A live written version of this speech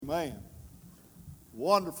Amen.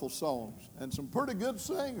 Wonderful songs and some pretty good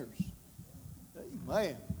singers.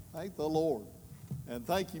 Amen. Thank the Lord. And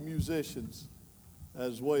thank you, musicians,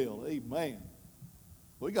 as well. Amen.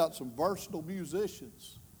 We got some versatile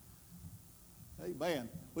musicians. Amen.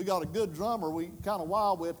 We got a good drummer. We kind of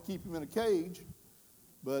wild. We have to keep him in a cage.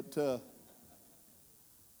 But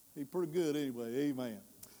he's pretty good anyway. Amen.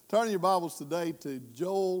 Turn your Bibles today to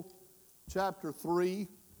Joel chapter 3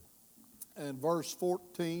 and verse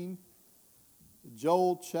 14.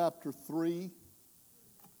 Joel chapter 3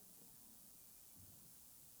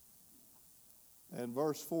 and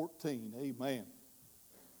verse 14. Amen.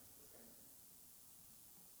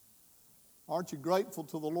 Aren't you grateful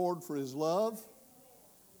to the Lord for His love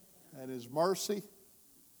and His mercy?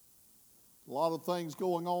 A lot of things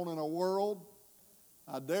going on in our world.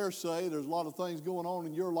 I dare say there's a lot of things going on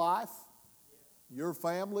in your life, your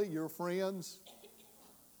family, your friends.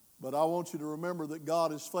 But I want you to remember that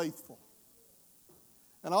God is faithful.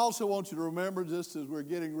 And I also want you to remember, just as we're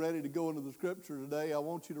getting ready to go into the scripture today, I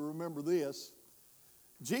want you to remember this.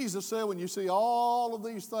 Jesus said, when you see all of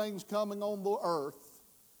these things coming on the earth,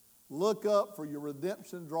 look up, for your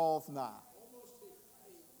redemption draweth nigh.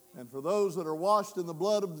 And for those that are washed in the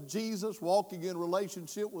blood of Jesus, walking in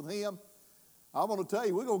relationship with Him, I'm going to tell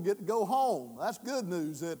you, we're going to get to go home. That's good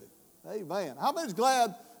news, isn't it? Amen. How many's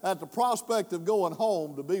glad at the prospect of going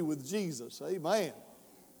home to be with Jesus? Amen.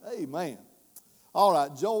 Amen. All right,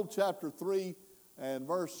 Joel chapter 3 and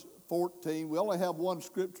verse 14. We only have one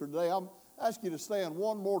scripture today. I'm asking you to stand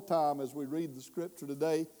one more time as we read the scripture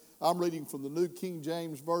today. I'm reading from the New King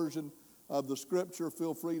James Version of the scripture.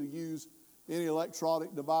 Feel free to use any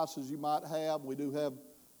electronic devices you might have. We do have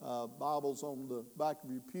Bibles on the back of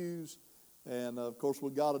your pews. And, of course, we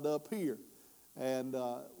got it up here. And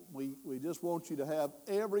we just want you to have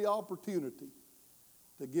every opportunity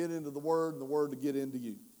to get into the Word and the Word to get into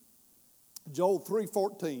you. Joel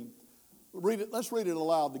 3:14. Read it. Let's read it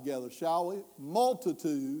aloud together, shall we?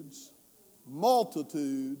 Multitudes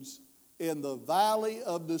in the valley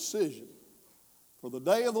of decision. For the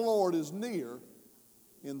day of the Lord is near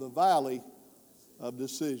in the valley of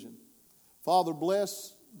decision. Father,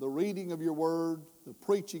 bless the reading of your word, the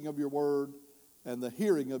preaching of your word, and the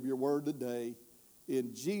hearing of your word today.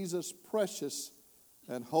 In Jesus' precious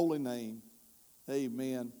and holy name,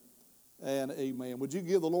 amen and amen. Would you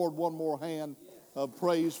give the Lord one more hand of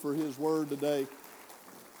praise for His word today?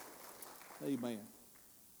 Amen.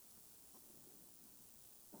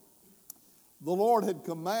 The Lord had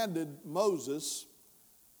commanded Moses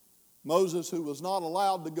who was not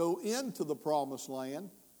allowed to go into the promised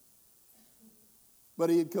land, but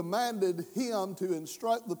He had commanded him to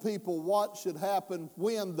instruct the people what should happen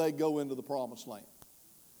when they go into the promised land.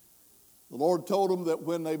 The Lord told them that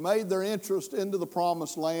when they made their entrance into the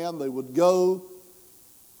promised land, they would go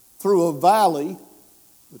through a valley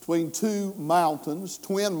between two mountains,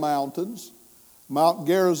 twin mountains, Mount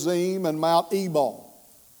Gerizim and Mount Ebal.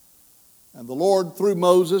 And the Lord, through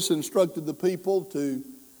Moses, instructed the people to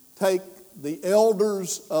take the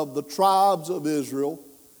elders of the tribes of Israel,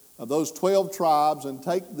 of those 12 tribes, and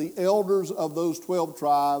take the elders of those 12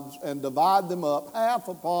 tribes and divide them up, half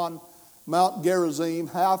upon Mount Gerizim,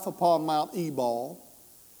 half upon Mount Ebal.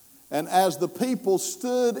 And as the people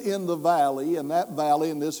stood in the valley, and that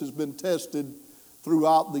valley, and this has been tested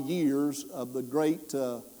throughout the years of the great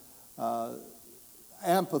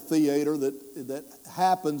amphitheater that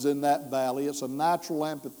happens in that valley. It's a natural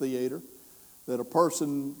amphitheater that a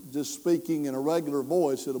person just speaking in a regular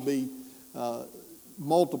voice, it'll be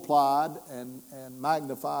multiplied and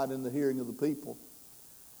magnified in the hearing of the people.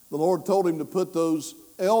 The Lord told him to put those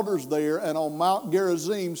elders there and on Mount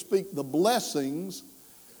Gerizim speak the blessings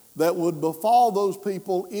that would befall those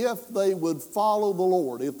people if they would follow the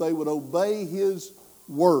Lord, if they would obey His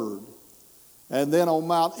word. And then on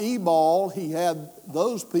Mount Ebal, he had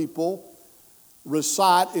those people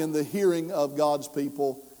recite in the hearing of God's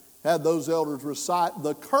people, had those elders recite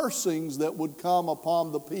the cursings that would come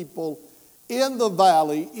upon the people in the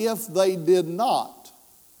valley if they did not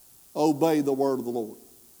obey the word of the Lord.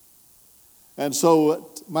 And so at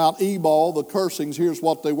Mount Ebal, the cursings, here's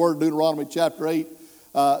what they were. Deuteronomy chapter 8,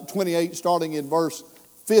 28, starting in verse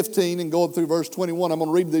 15 and going through verse 21. I'm going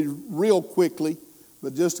to read these real quickly,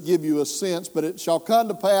 but just to give you a sense. But it shall come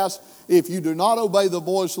to pass, if you do not obey the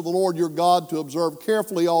voice of the Lord your God, to observe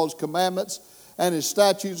carefully all His commandments and His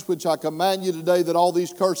statutes, which I command you today, that all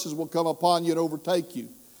these curses will come upon you and overtake you.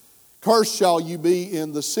 Cursed shall you be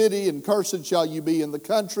in the city, and cursed shall you be in the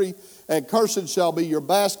country, and cursed shall be your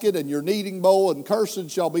basket and your kneading bowl, and cursed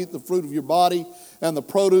shall be the fruit of your body, and the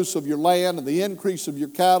produce of your land, and the increase of your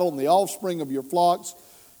cattle, and the offspring of your flocks.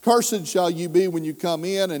 Cursed shall you be when you come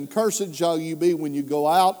in, and cursed shall you be when you go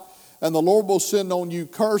out. And the Lord will send on you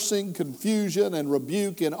cursing, confusion, and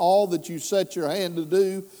rebuke in all that you set your hand to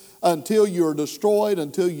do, until you are destroyed,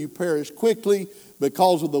 until you perish quickly,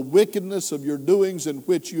 because of the wickedness of your doings in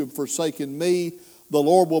which you have forsaken me. The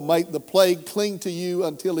Lord will make the plague cling to you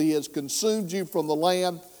until he has consumed you from the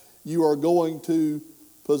land you are going to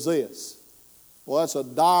possess. Well, that's a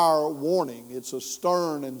dire warning. It's a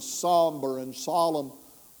stern and somber and solemn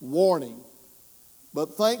warning.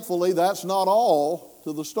 But thankfully, that's not all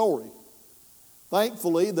to the story.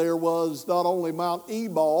 Thankfully, there was not only Mount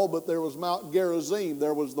Ebal, but there was Mount Gerizim.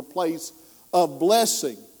 There was the place of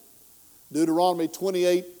blessing. Deuteronomy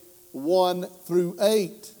 28, 1 through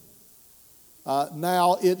 8.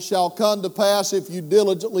 Now it shall come to pass, if you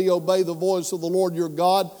diligently obey the voice of the Lord your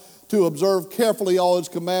God, to observe carefully all his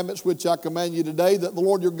commandments which I command you today, that the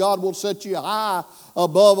Lord your God will set you high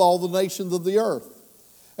above all the nations of the earth.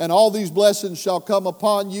 And all these blessings shall come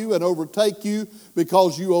upon you and overtake you,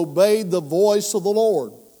 because you obeyed the voice of the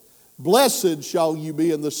Lord. Blessed shall you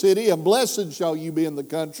be in the city, and blessed shall you be in the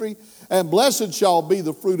country, and blessed shall be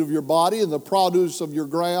the fruit of your body, and the produce of your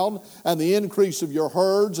ground, and the increase of your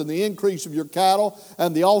herds, and the increase of your cattle,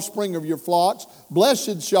 and the offspring of your flocks.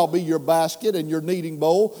 Blessed shall be your basket and your kneading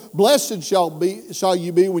bowl. Blessed shall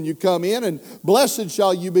you be when you come in, and blessed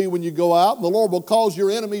shall you be when you go out. And the Lord will cause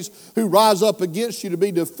your enemies who rise up against you to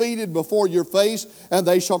be defeated before your face, and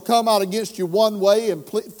they shall come out against you one way and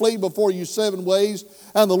flee before you 7 ways.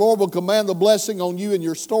 And the Lord will command the blessing on you in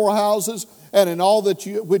your storehouses and in all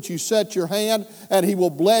which you set your hand, and he will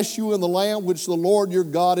bless you in the land which the Lord your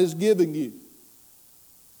God is giving you.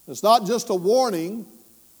 It's not just a warning,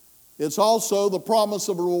 it's also the promise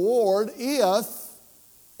of a reward if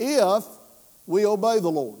we obey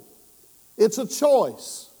the Lord. It's a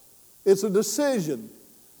choice. It's a decision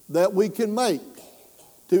that we can make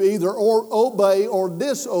to either obey or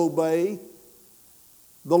disobey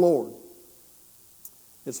the Lord.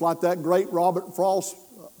 It's like that great Robert Frost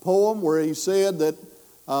poem where he said that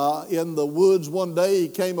in the woods one day he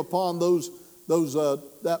came upon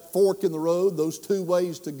that fork in the road, those 2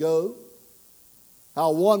 ways to go.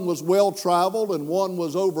 How one was well traveled and one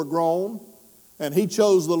was overgrown, and he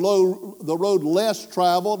chose the road less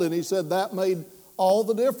traveled, and he said that made all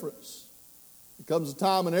the difference. There comes a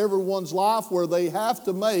time in everyone's life where they have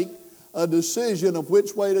to make a decision of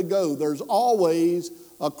which way to go. There's always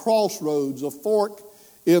a crossroads, a fork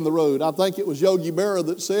in the road. I think it was Yogi Berra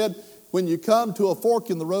that said, when you come to a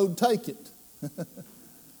fork in the road, take it.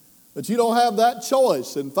 But you don't have that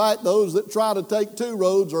choice. In fact, those that try to take 2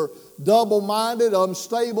 roads are double-minded,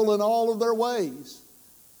 unstable in all of their ways.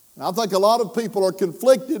 And I think a lot of people are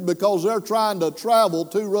conflicted because they're trying to travel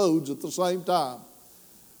 2 roads at the same time.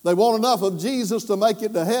 They want enough of Jesus to make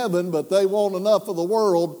it to heaven, but they want enough of the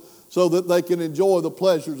world so that they can enjoy the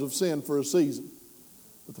pleasures of sin for a season.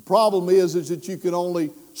 But the problem is that you can only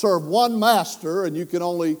serve one master and you can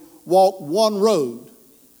only walk one road.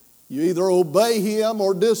 You either obey him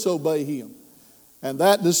or disobey him. And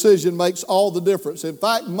that decision makes all the difference. In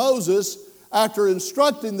fact, Moses, after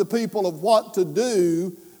instructing the people of what to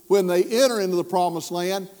do when they enter into the promised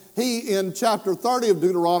land, he, in chapter 30 of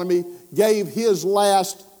Deuteronomy, gave his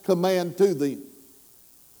last command to them.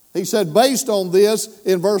 He said, based on this,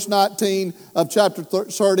 in verse 19 of chapter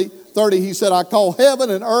 30, he said, I call heaven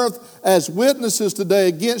and earth as witnesses today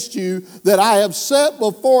against you, that I have set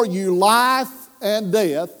before you life and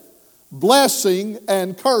death, blessing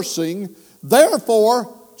and cursing.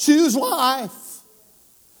 Therefore, choose life.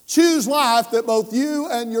 Choose life that both you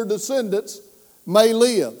and your descendants may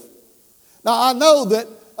live. Now, I know that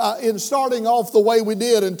in starting off the way we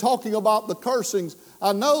did and talking about the cursings,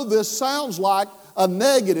 I know this sounds like a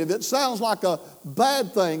negative. It sounds like a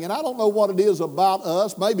bad thing. And I don't know what it is about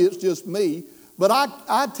us. Maybe it's just me. But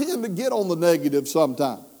I tend to get on the negative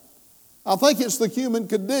sometimes. I think it's the human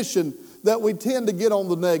condition that we tend to get on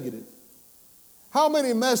the negative. How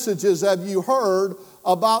many messages have you heard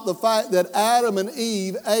about the fact that Adam and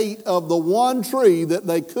Eve ate of the one tree that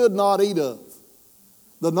they could not eat of?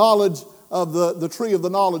 The knowledge of the tree of the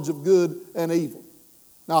knowledge of good and evil.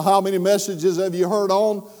 Now, how many messages have you heard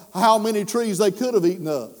on how many trees they could have eaten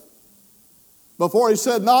of? Before he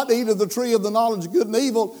said not to eat of the tree of the knowledge of good and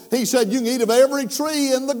evil, he said you can eat of every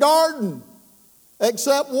tree in the garden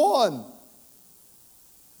except one.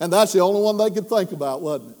 And that's the only one they could think about,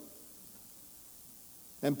 wasn't it?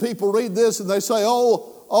 And people read this and they say,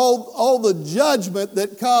 oh, the judgment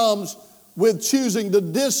that comes with choosing to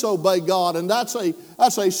disobey God. And that's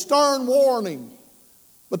a stern warning.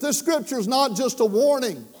 But this scripture is not just a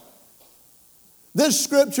warning. This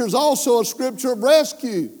scripture is also a scripture of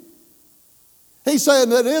rescue. He's saying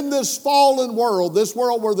that in this fallen world, this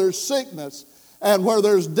world where there's sickness and where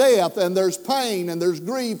there's death and there's pain and there's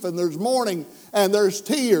grief and there's mourning and there's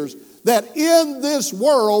tears, that in this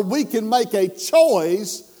world we can make a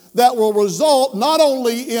choice that will result not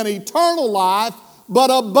only in eternal life, but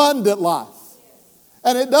abundant life.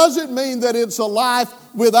 And it doesn't mean that it's a life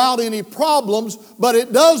without any problems, but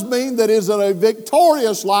it does mean that it's a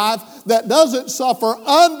victorious life that doesn't suffer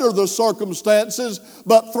under the circumstances,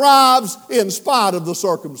 but thrives in spite of the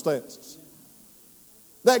circumstances.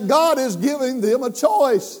 That God is giving them a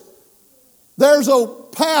choice. There's a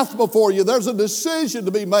path before you. There's a decision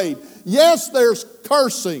to be made. Yes, there's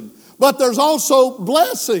cursing, but there's also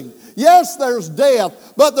blessing. Yes, there's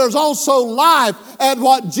death, but there's also life. And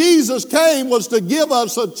what Jesus came was to give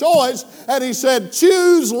us a choice. And He said,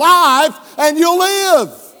 choose life and you'll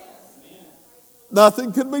live.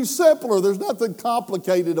 Nothing could be simpler. There's nothing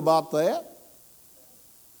complicated about that.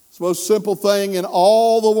 It's the most simple thing in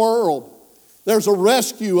all the world. There's a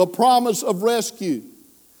rescue, a promise of rescue.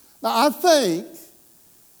 Now, I think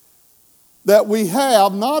that we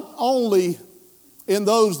have not only in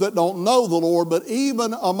those that don't know the Lord, but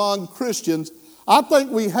even among Christians, I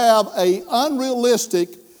think we have an unrealistic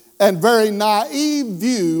and very naive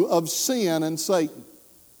view of sin and Satan.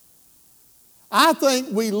 I think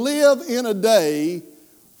we live in a day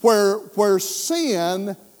where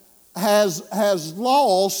sin has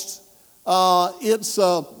lost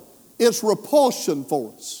its repulsion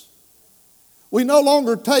for us. We no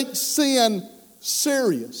longer take sin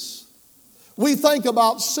serious. We think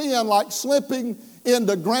about sin like slipping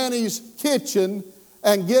into Granny's kitchen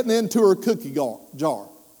and getting into her cookie jar.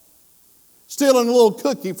 Stealing a little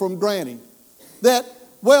cookie from Granny. That,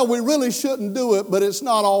 well, we really shouldn't do it, but it's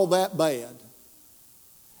not all that bad.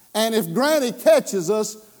 And if Granny catches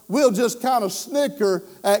us, we'll just kind of snicker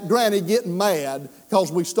at Granny getting mad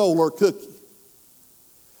because we stole her cookie.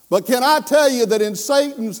 But can I tell you that in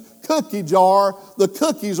Satan's cookie jar, the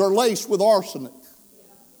cookies are laced with arsenic?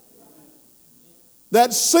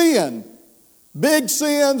 That sin, big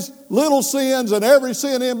sins, little sins, and every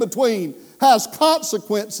sin in between has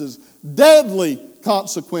consequences, deadly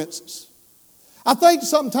consequences. I think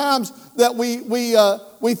sometimes that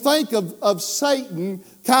we think of Satan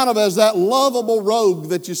kind of as that lovable rogue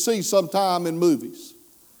that you see sometime in movies.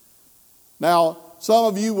 Now, some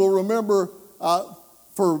of you will remember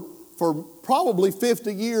for probably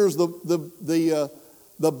 50 years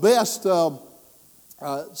the best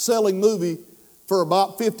selling movie for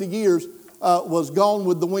about 50 years was Gone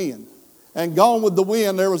with the Wind. And Gone with the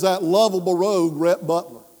Wind, there was that lovable rogue, Rhett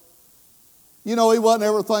Butler. You know, he wasn't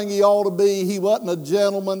everything he ought to be. He wasn't a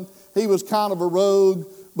gentleman. He was kind of a rogue,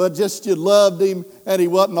 but just you loved him, and he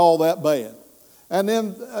wasn't all that bad. And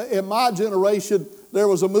then in my generation, there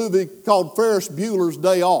was a movie called Ferris Bueller's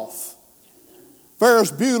Day Off.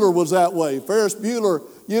 Ferris Bueller was that way. Ferris Bueller,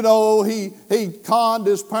 you know, he conned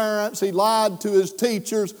his parents. He lied to his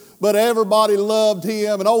teachers, but everybody loved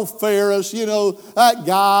him. And old Ferris, you know, that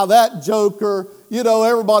guy, that joker, you know,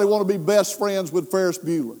 everybody wanted to be best friends with Ferris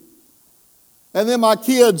Bueller. And then my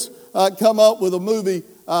kids come up with a movie,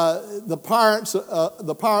 the Pirates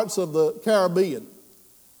of the Caribbean.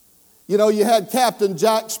 You know, you had Captain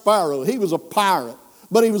Jack Sparrow. He was a pirate,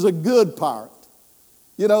 but he was a good pirate.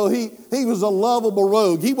 You know, he was a lovable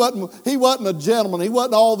rogue. He wasn't a gentleman. He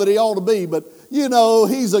wasn't all that he ought to be, but, you know,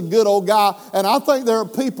 he's a good old guy. And I think there are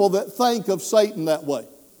people that think of Satan that way.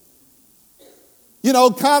 You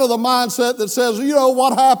know, kind of the mindset that says, you know,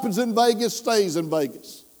 what happens in Vegas stays in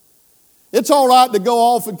Vegas. It's all right to go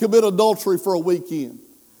off and commit adultery for a weekend.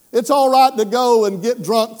 It's all right to go and get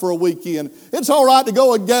drunk for a weekend. It's all right to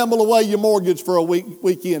go and gamble away your mortgage for a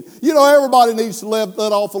weekend. You know, everybody needs to let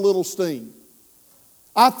off a little steam.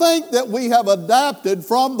 I think that we have adapted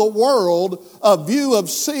from the world a view of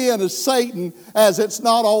sin as Satan as it's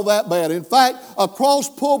not all that bad. In fact, across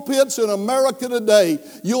pulpits in America today,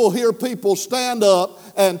 you'll hear people stand up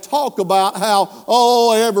and talk about how,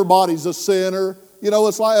 oh, everybody's a sinner. You know,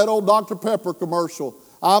 it's like that old Dr. Pepper commercial.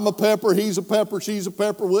 I'm a pepper, he's a pepper, she's a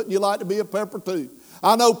pepper. Wouldn't you like to be a pepper too?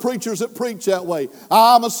 I know preachers that preach that way.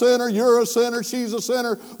 I'm a sinner, you're a sinner, she's a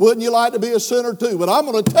sinner. Wouldn't you like to be a sinner too? But I'm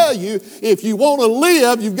going to tell you, if you want to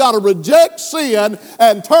live, you've got to reject sin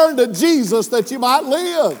and turn to Jesus that you might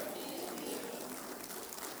live.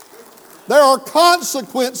 There are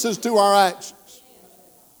consequences to our actions.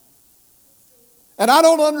 And I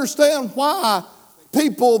don't understand why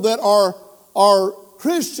people that are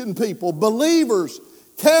Christian people, believers,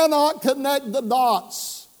 cannot connect the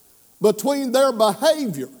dots between their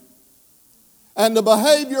behavior and the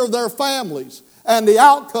behavior of their families and the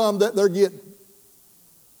outcome that they're getting.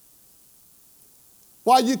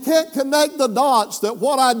 Why you can't connect the dots that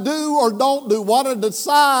what I do or don't do, what I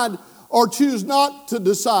decide or choose not to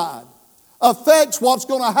decide, affects what's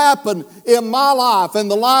going to happen in my life and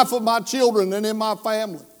the life of my children and in my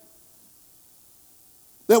family.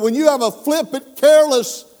 That when you have a flippant,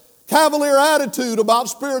 careless, cavalier attitude about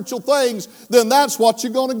spiritual things, then that's what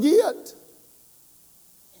you're going to get.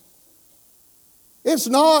 It's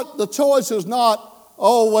not, the choice is not,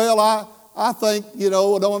 oh, well, I think, I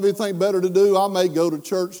don't have anything better to do. I may go to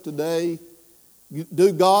church today.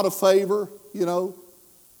 Do God a favor, No,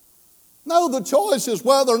 the choice is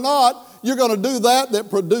whether or not you're going to do that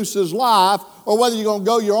produces life, or whether you're going to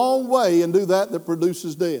go your own way and do that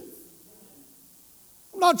produces death.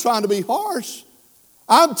 I'm not trying to be harsh.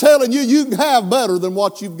 I'm telling you, you can have better than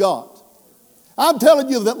what you've got. I'm telling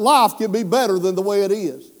you that life can be better than the way it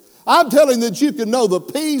is. I'm telling you that you can know the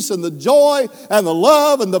peace and the joy and the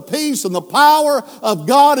love and the peace and the power of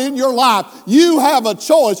God in your life. You have a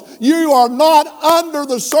choice. You are not under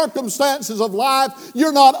the circumstances of life.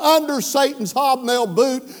 You're not under Satan's hobnail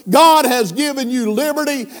boot. God has given you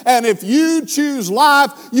liberty, and if you choose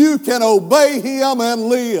life, you can obey Him and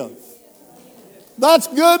live. That's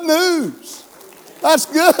good news. That's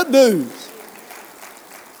good news.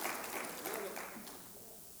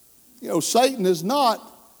 Satan is not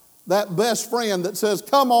that best friend that says,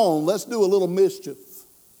 come on, let's do a little mischief.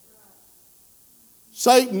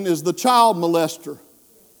 Satan is the child molester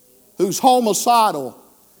who's homicidal,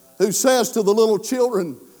 who says to the little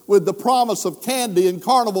children with the promise of candy and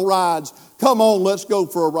carnival rides, come on, let's go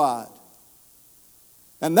for a ride.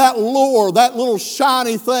 And that lure, that little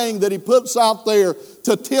shiny thing that he puts out there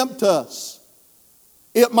to tempt us,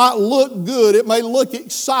 it might look good, it may look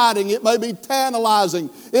exciting, it may be tantalizing,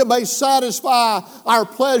 it may satisfy our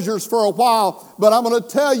pleasures for a while, but I'm going to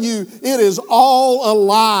tell you, it is all a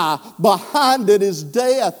lie. Behind it is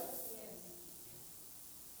death.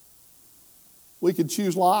 We can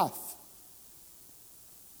choose life.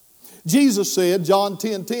 Jesus said, John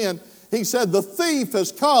 10:10, He said, the thief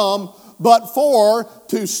has come but for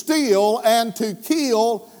to steal and to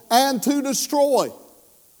kill and to destroy.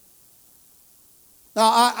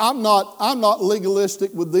 Now, I'm not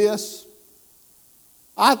legalistic with this.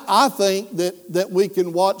 I think that we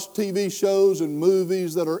can watch TV shows and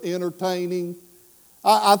movies that are entertaining.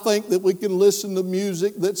 I think that we can listen to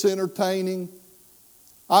music that's entertaining.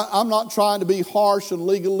 I'm not trying to be harsh and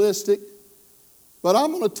legalistic, but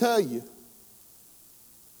I'm going to tell you,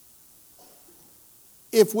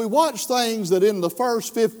 if we watch things that in the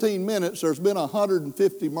first 15 minutes there's been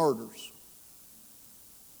 150 murders,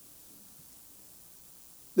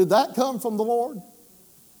 did that come from the Lord?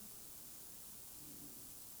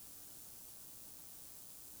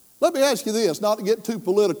 Let me ask you this, not to get too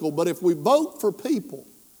political, but if we vote for people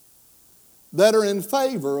that are in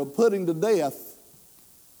favor of putting to death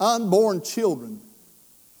unborn children,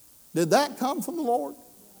 did that come from the Lord?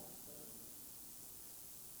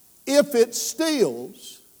 If it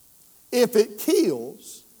steals, if it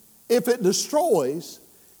kills, if it destroys,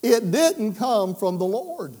 it didn't come from the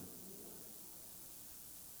Lord.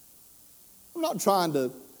 I'm not trying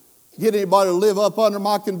to get anybody to live up under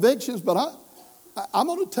my convictions, but I'm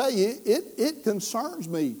going to tell you, it concerns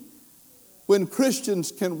me when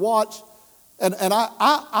Christians can watch, and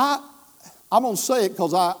I'm going to say it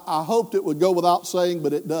because I hoped it would go without saying,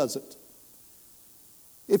 but it doesn't.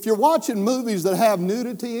 If you're watching movies that have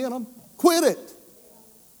nudity in them, quit it.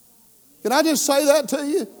 Can I just say that to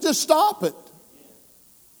you? Just stop it.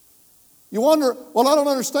 You wonder, well, I don't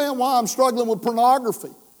understand why I'm struggling with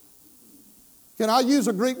pornography. Can I use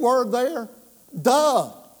a Greek word there?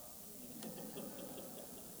 Duh.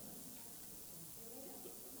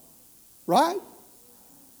 Right?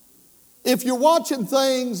 If you're watching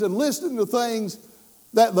things and listening to things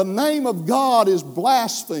that the name of God is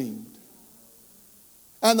blasphemed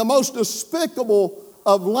and the most despicable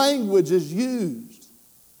of language is used,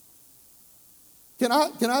 can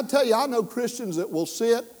I tell you, I know Christians that will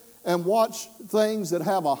sit and watch things that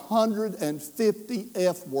have 150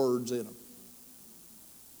 F words in them.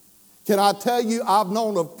 Can I tell you, I've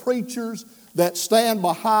known of preachers that stand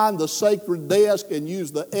behind the sacred desk and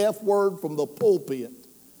use the F word from the pulpit,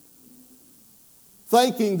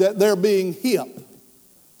 thinking that they're being hip,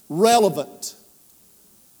 relevant.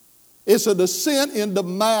 It's a descent into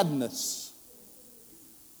madness.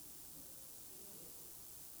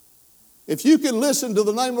 If you can listen to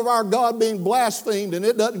the name of our God being blasphemed and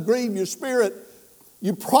it doesn't grieve your spirit,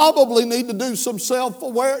 you probably need to do some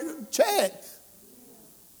self-aware check.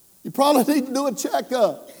 You probably need to do a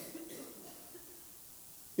checkup.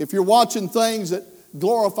 If you're watching things that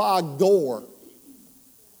glorify gore.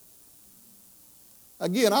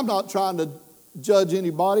 Again, I'm not trying to judge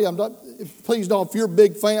anybody. I'm not. Please don't. If you're a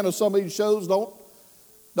big fan of some of these shows,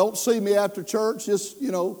 don't see me after church. Just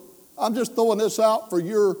I'm just throwing this out for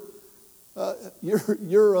your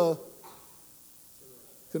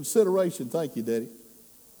consideration. Thank you, Daddy.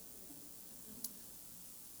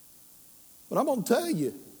 But I'm going to tell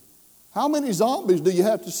you, how many zombies do you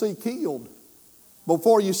have to see killed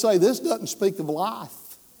before you say this doesn't speak of life?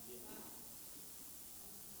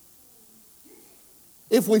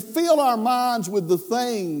 If we fill our minds with the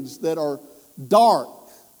things that are dark,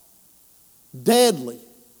 deadly,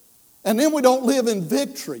 and then we don't live in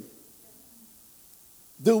victory,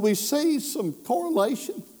 do we see some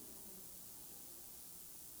correlation?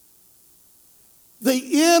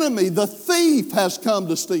 The enemy, the thief, has come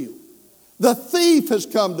to steal. The thief has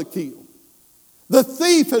come to kill. The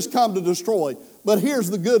thief has come to destroy. But here's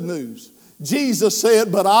the good news. Jesus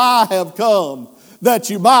said, "But I have come that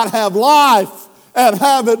you might have life and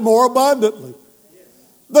have it more abundantly."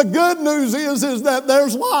 The good news is that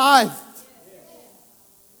there's life.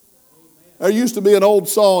 There used to be an old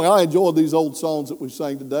song. I enjoy these old songs that we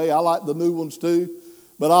sang today. I like the new ones too,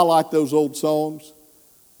 but I like those old songs.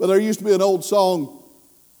 But there used to be an old song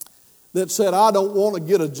that said, "I don't want to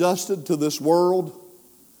get adjusted to this world.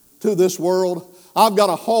 I've got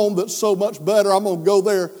a home that's so much better. I'm going to go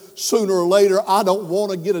there sooner or later. I don't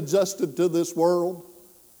want to get adjusted to this world."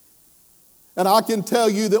 And I can tell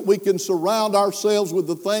you that we can surround ourselves with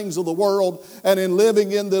the things of the world, and in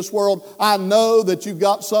living in this world, I know that you've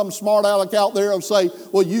got some smart aleck out there who'll say,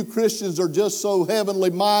 "Well, you Christians are just so heavenly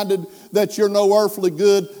minded that you're no earthly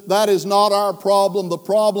good." That is not our problem. The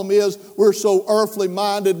problem is we're so earthly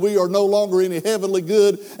minded we are no longer any heavenly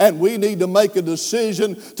good, and we need to make a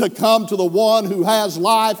decision to come to the one who has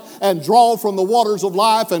life and draw from the waters of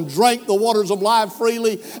life and drink the waters of life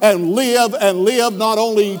freely and live not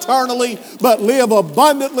only eternally, but live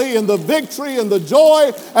abundantly in the victory and the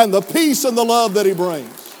joy and the peace and the love that He brings.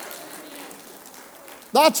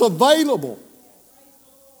 That's available.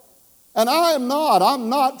 And I'm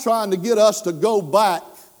not trying to get us to go back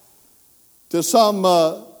to some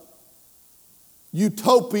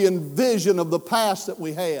utopian vision of the past that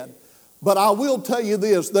we had. But I will tell you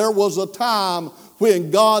this, there was a time when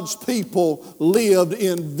God's people lived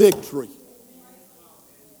in victory.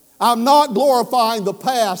 I'm not glorifying the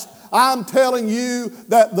past. I'm telling you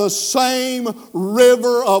that the same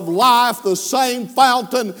river of life, the same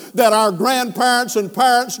fountain that our grandparents and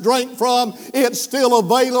parents drank from, it's still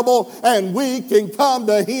available, and we can come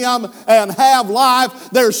to Him and have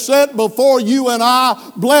life. There's set before you and I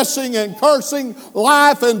blessing and cursing,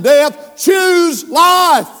 life and death. Choose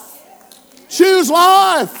life. Choose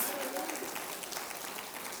life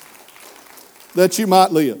that you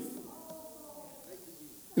might live.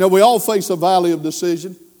 We all face a valley of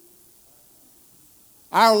decision.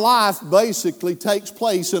 Our life basically takes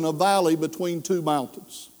place in a valley between two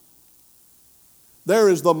mountains. There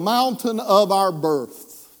is the mountain of our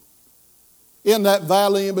birth. In that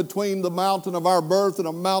valley in between the mountain of our birth and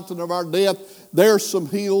the mountain of our death, there's some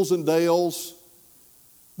hills and dales.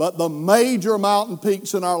 But the major mountain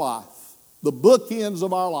peaks in our life, the bookends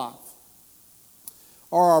of our life,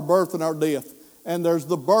 are our birth and our death. And there's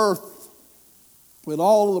the birth with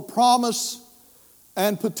all of the promise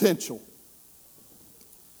and potential.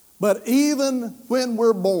 But even when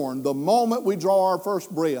we're born, the moment we draw our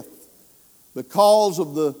first breath, because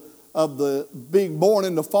of the being born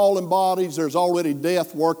into fallen bodies, there's already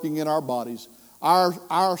death working in our bodies.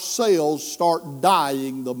 Our cells start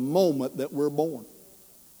dying the moment that we're born.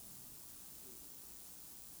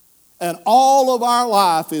 And all of our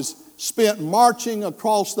life is spent marching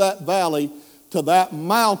across that valley to that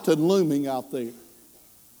mountain looming out there.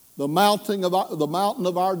 The mountain of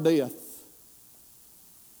our death.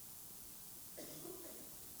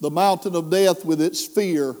 The mountain of death with its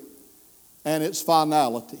fear and its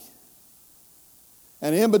finality.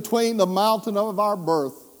 And in between the mountain of our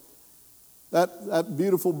birth, that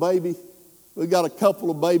beautiful baby, we've got a couple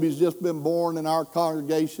of babies just been born in our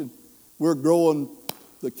congregation. We're growing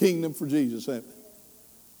the kingdom for Jesus, ain't we?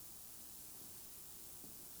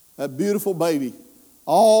 That beautiful baby,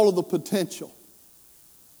 all of the potential.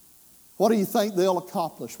 What do you think they'll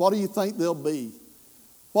accomplish? What do you think they'll be?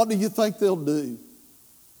 What do you think they'll do?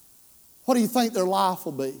 What do you think their life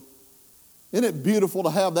will be? Isn't it beautiful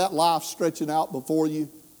to have that life stretching out before you?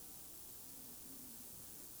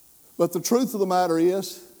 But the truth of the matter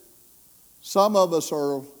is, some of us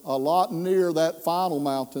are a lot nearer that final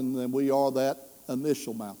mountain than we are that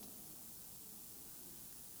initial mountain.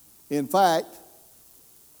 In fact,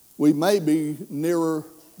 we may be nearer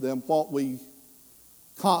than what we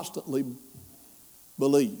constantly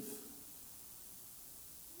believe.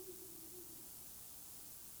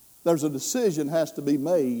 There's a decision has to be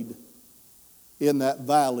made in that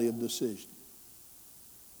valley of decision.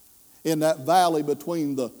 In that valley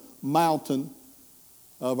between the mountain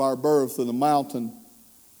of our birth and the mountain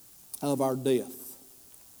of our death.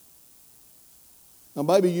 Now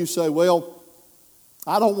maybe you say, well,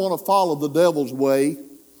 I don't want to follow the devil's way,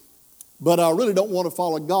 but I really don't want to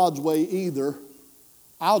follow God's way either.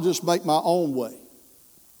 I'll just make my own way.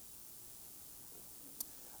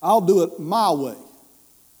 I'll do it my way.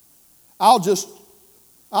 I'll just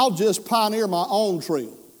pioneer my own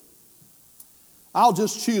trail. I'll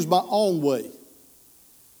just choose my own way.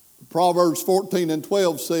 Proverbs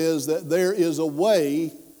 14:12 says that there is a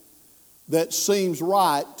way that seems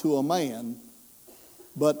right to a man,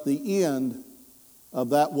 but the end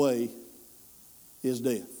of that way is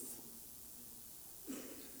death.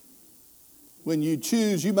 When you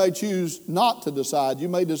choose, you may choose not to decide. You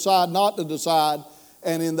may decide not to decide,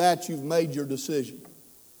 and in that you've made your decision.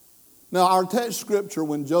 Now, our text scripture,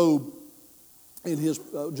 when Joel in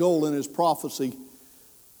his prophecy,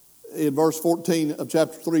 in verse 14 of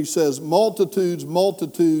chapter 3 says, multitudes,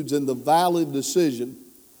 multitudes in the valley of decision.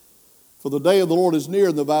 For the day of the Lord is near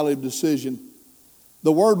in the valley of decision.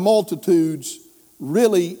 The word multitudes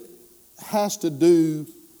really has to do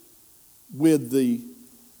with the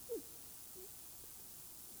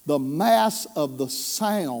mass of the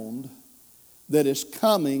sound that is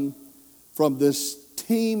coming from this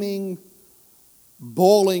teeming,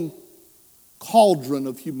 boiling cauldron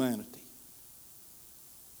of humanity.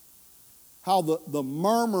 How the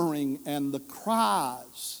murmuring and the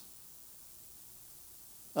cries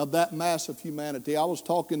of that mass of humanity. I was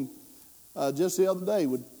talking just the other day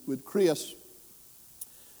with Chris.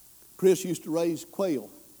 Chris used to raise quail.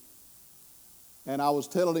 And I was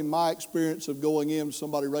telling him my experience of going in,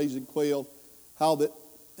 somebody raising quail,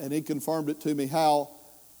 and he confirmed it to me, how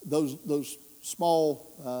those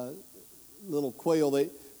small little quail,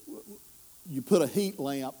 you put a heat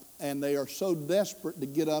lamp, and they are so desperate to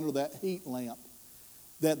get under that heat lamp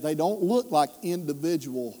that they don't look like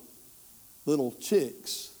individual little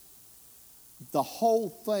chicks. The whole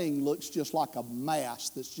thing looks just like a mass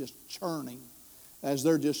that's just churning, as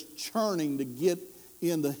they're just churning to get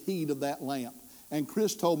in the heat of that lamp. And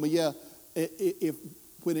Chris told me, if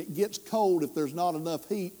when it gets cold, if there's not enough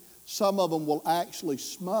heat, some of them will actually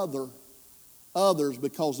smother others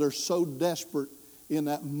because they're so desperate in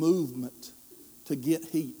that movement to get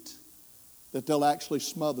heat that they'll actually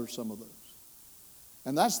smother some of those.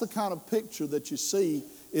 And that's the kind of picture that you see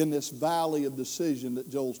in this valley of decision that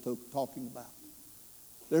Joel's talking about.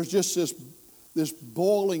 There's just this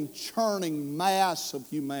boiling, churning mass of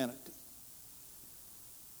humanity.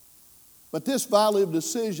 But this valley of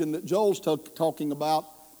decision that Joel's talking about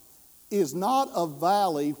is not a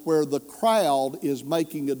valley where the crowd is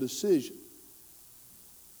making a decision.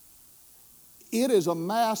 It is a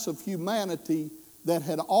mass of humanity that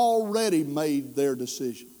had already made their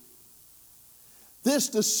decision. This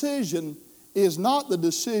decision is not the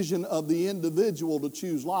decision of the individual to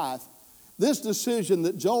choose life. This decision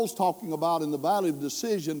that Joel's talking about in the valley of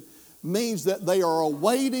decision means that they are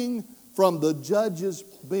awaiting from the judge's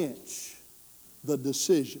bench the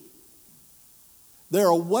decision. They're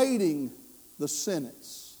awaiting the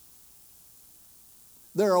sentence.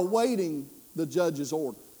 They're awaiting the judge's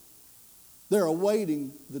order. They're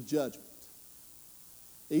awaiting the judgment.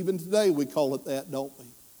 Even today we call it that, don't we?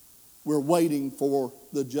 We're waiting for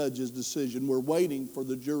the judge's decision. We're waiting for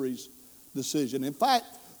the jury's decision. In fact,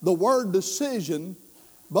 the word decision,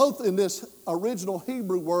 both in this original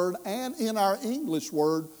Hebrew word and in our English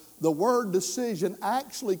word, the word decision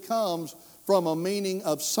actually comes from a meaning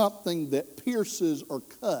of something that pierces or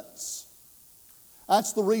cuts.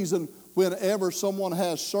 That's the reason whenever someone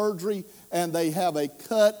has surgery and they have a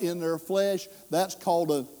cut in their flesh, that's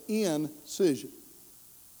called an incision.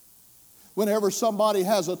 Whenever somebody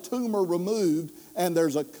has a tumor removed and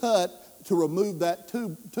there's a cut to remove that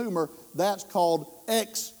tumor, that's called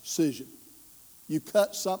excision. You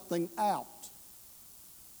cut something out.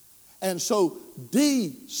 And so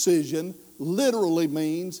decision literally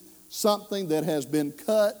means something that has been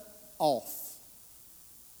cut off.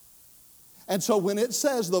 And so when it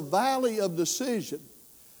says the valley of decision,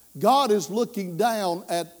 God is looking down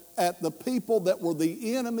at the people that were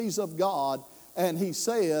the enemies of God, and He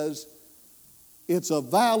says it's a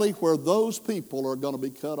valley where those people are going to be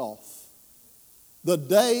cut off. The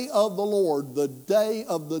day of the Lord, the day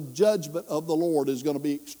of the judgment of the Lord is going to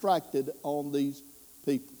be extracted on these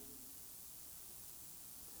people.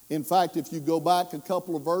 In fact, if you go back a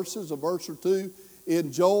couple of verses, a verse or two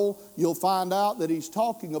in Joel, you'll find out that he's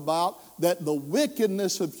talking about that the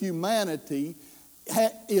wickedness of humanity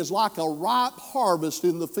is like a ripe harvest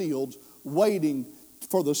in the fields, waiting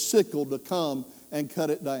for the sickle to come and cut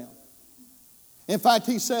it down. In fact,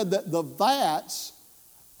 he said that the vats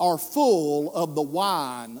are full of the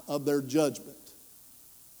wine of their judgment.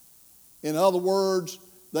 In other words,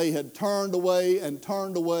 they had turned away and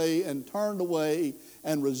turned away and turned away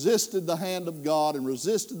and resisted the hand of God and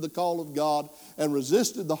resisted the call of God and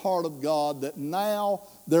resisted the heart of God, that now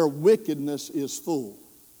their wickedness is full.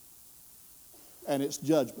 And it's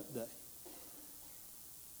judgment day.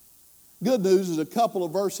 Good news is a couple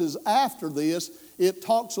of verses after this, it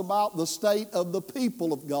talks about the state of the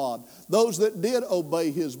people of God. Those that did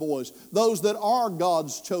obey His voice. Those that are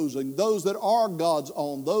God's chosen. Those that are God's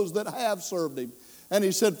own. Those that have served Him. And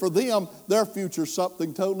He said for them, their future is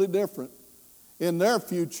something totally different. In their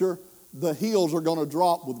future, the hills are going to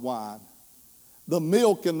drop with wine. The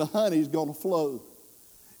milk and the honey is going to flow.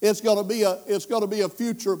 It's going to be a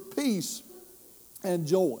future of peace and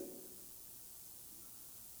joy.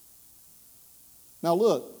 Now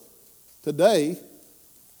look, today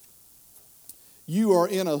you are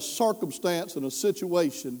in a circumstance and a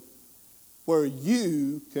situation where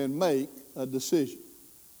you can make a decision.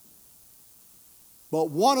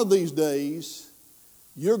 But one of these days,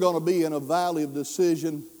 you're going to be in a valley of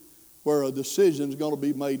decision where a decision is going to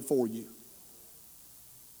be made for you.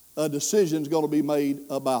 A decision is going to be made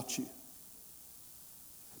about you.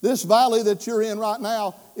 This valley that you're in right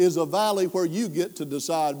now is a valley where you get to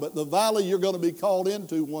decide, but the valley you're going to be called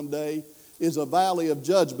into one day is a valley of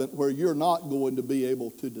judgment where you're not going to be able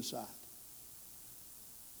to decide.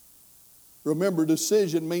 Remember,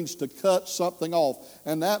 decision means to cut something off,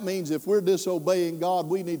 and that means if we're disobeying God,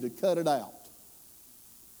 we need to cut it out.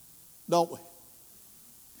 Don't we?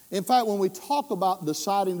 In fact, when we talk about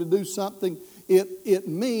deciding to do something, it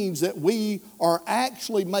means that we are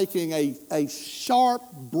actually making a sharp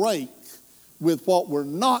break with what we're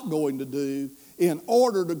not going to do in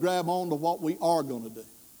order to grab on to what we are going to do.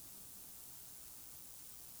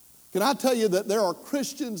 Can I tell you that there are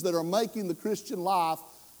Christians that are making the Christian life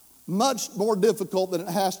much more difficult than it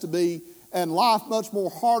has to be, and life much more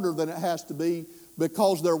harder than it has to be,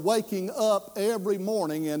 because they're waking up every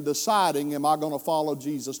morning and deciding, am I going to follow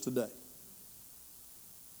Jesus today?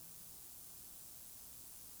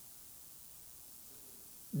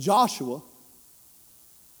 Joshua,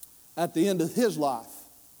 at the end of his life,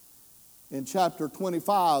 in chapter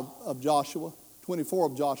 25 of Joshua, 24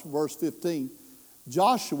 of Joshua, verse 15,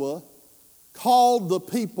 Joshua called the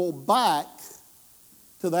people back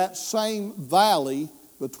to that same valley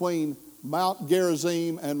between Mount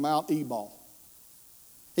Gerizim and Mount Ebal.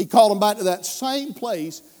 He called them back to that same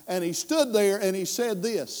place, and he stood there and he said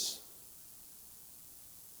this: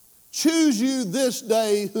 choose you this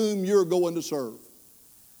day whom you're going to serve.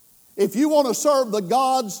 If you want to serve the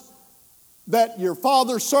gods that your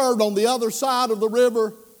father served on the other side of the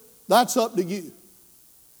river, that's up to you.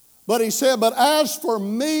 But he said, but as for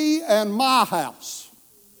me and my house,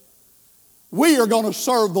 we are going to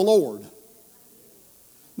serve the Lord.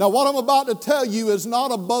 Now, what I'm about to tell you is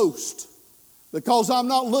not a boast, because I'm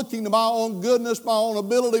not looking to my own goodness, my own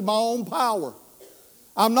ability, my own power.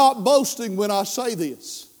 I'm not boasting when I say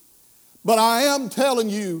this. But I am telling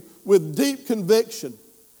you with deep conviction,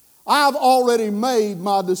 I've already made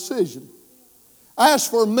my decision. As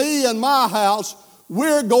for me and my house,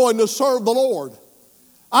 we're going to serve the Lord.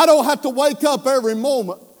 I don't have to wake up every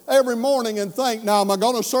morning and think, now am I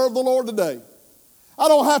going to serve the Lord today? I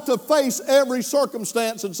don't have to face every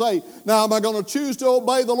circumstance and say, now am I going to choose to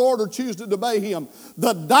obey the Lord or choose to obey Him?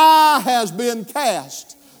 The die has been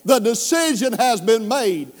cast. The decision has been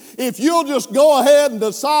made. If you'll just go ahead and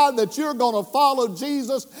decide that you're going to follow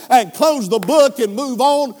Jesus and close the book and move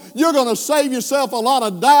on, you're going to save yourself a lot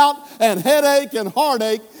of doubt and headache and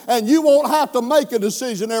heartache, and you won't have to make a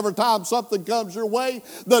decision every time something comes your way.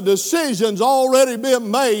 The decision's already been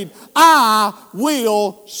made. I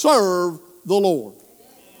will serve the Lord.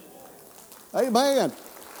 Amen.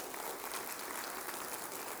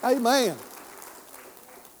 Amen.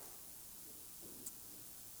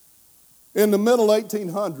 In the middle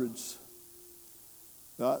 1800s,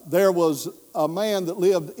 there was a man that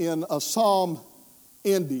lived in Assam,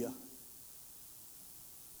 India.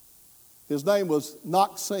 His name was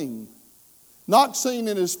Nanak-Singh. Nanak-Singh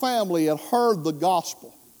and his family had heard the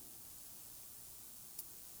gospel.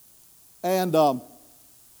 And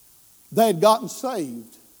they had gotten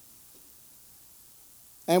saved.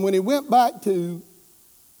 And when he went back to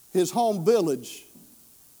his home village,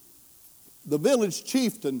 the village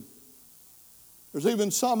chieftain, there's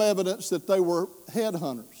even some evidence that they were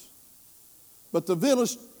headhunters. But the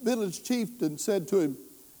village chieftain said to him,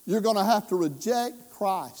 you're going to have to reject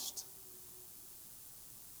Christ.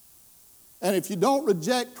 And if you don't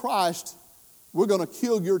reject Christ, we're going to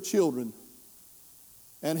kill your children.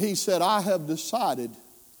 And he said, I have decided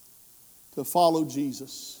to follow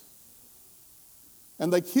Jesus.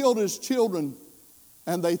 And they killed his children,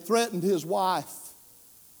 and they threatened his wife.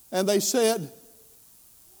 And they said,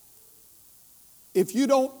 if you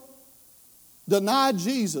don't deny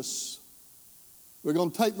Jesus, we're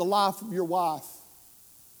going to take the life of your wife.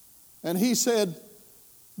 And he said,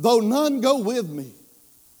 though none go with me,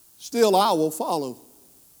 still I will follow.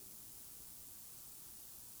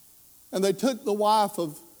 And they took the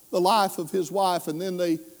life of his wife, and then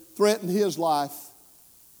they threatened his life.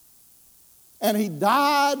 And he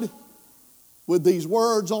died with these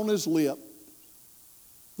words on his lip: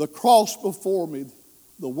 the cross before me,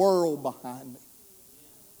 the world behind me.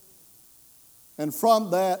 And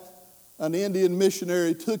from that, an Indian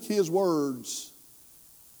missionary took his words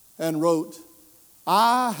and wrote,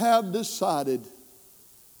 I have decided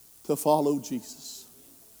to follow Jesus.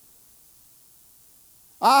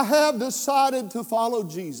 I have decided to follow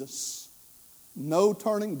Jesus. No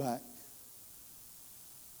turning back.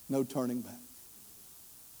 No turning back.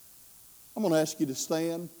 I'm going to ask you to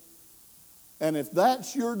stand. And if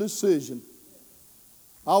that's your decision,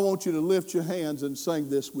 I want you to lift your hands and sing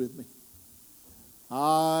this with me.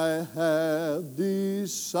 I have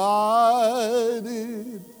decided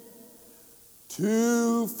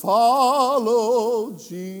to follow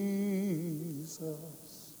Jesus.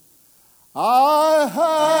 I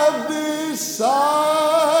have decided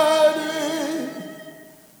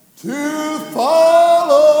to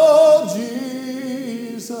follow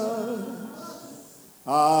Jesus.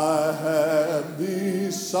 I have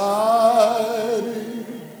decided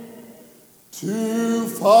to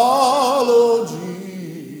follow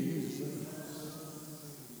Jesus.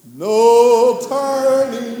 No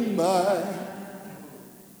turning back.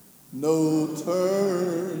 No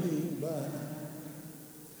turning back.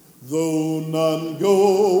 Though none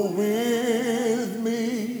go with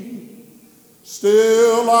me,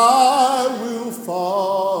 still I will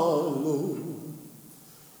follow.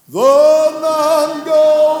 Though none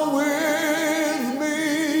go with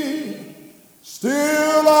me,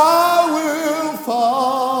 still I will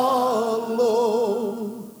follow.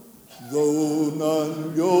 Though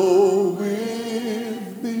none go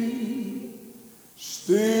with me,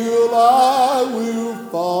 still I will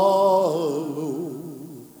follow.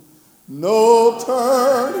 No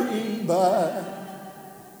turning back,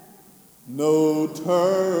 no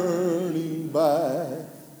turning back.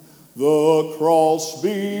 The cross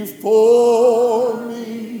before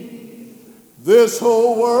me, this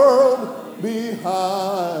whole world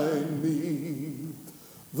behind me.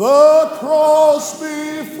 The cross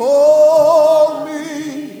before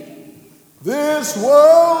me, this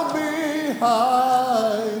world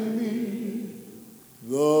behind me.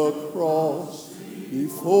 The cross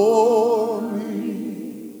before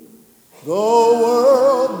me, the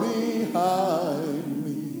world behind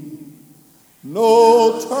me.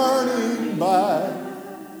 No turning back,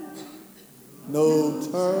 no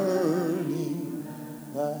turning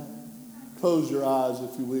back. Close your eyes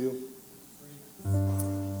if you will.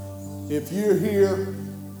 If you're here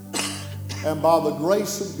and by the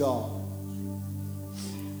grace of God,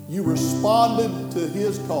 you responded to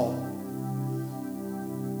his call,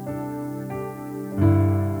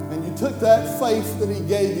 and you took that faith that he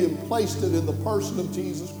gave you and placed it in the person of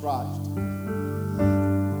Jesus Christ,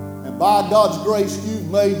 and by God's grace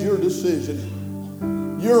you've made your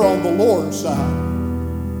decision, you're on the Lord's side.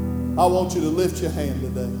 I want you to lift your hand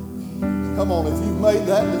today. Come on, if you've made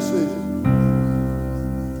that decision,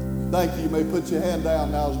 thank you. You may put your hand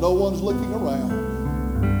down now as no one's looking around.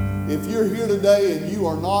 If you're here today and you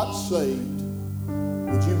are not saved,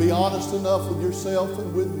 would you be honest enough with yourself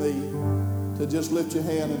and with me to just lift your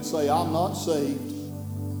hand and say, I'm not saved,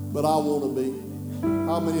 but I want to be?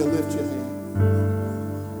 How many will lift your hand?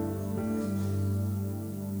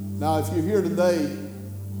 Now, if you're here today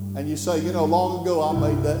and you say, you know, long ago I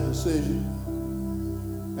made that decision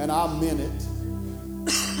and I meant it,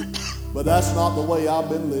 but that's not the way I've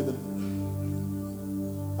been living.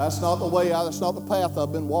 That's not the path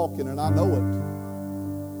I've been walking, and I know it.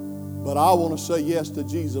 But I want to say yes to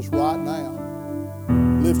Jesus right now.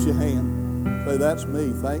 Lift your hand. Say, that's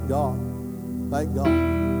me. Thank God. Thank God.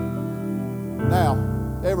 Now,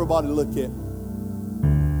 everybody look at me.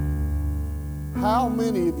 How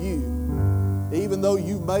many of you, even though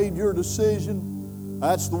you've made your decision,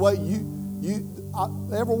 that's the way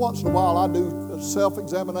every once in a while I do a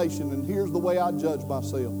self-examination, and here's the way I judge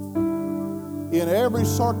myself. In every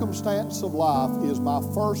circumstance of life is my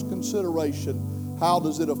first consideration, how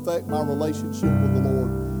does it affect my relationship with the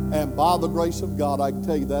Lord? And by the grace of God, I can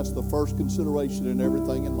tell you that's the first consideration in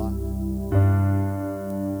everything in life.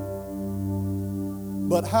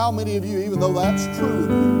 But how many of you, even though that's true of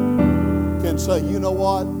you, can say, you know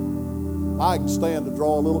what? I can stand to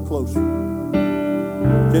draw a little closer.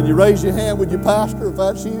 Can you raise your hand with your pastor if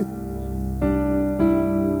that's you?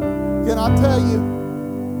 Can I tell you,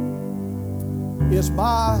 it's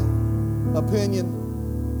my opinion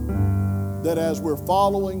that as we're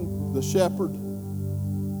following the shepherd,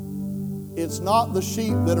 it's not the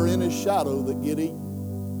sheep that are in his shadow that get eaten.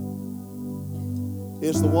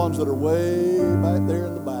 It's the ones that are way back there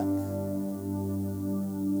in the back.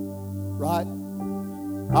 Right?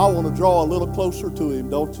 I want to draw a little closer to him,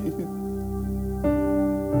 don't you?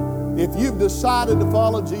 If you've decided to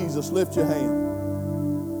follow Jesus, lift your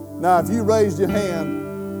hand. Now, if you raised your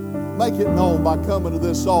hand, make it known by coming to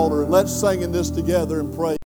this altar, and let's sing in this together and pray.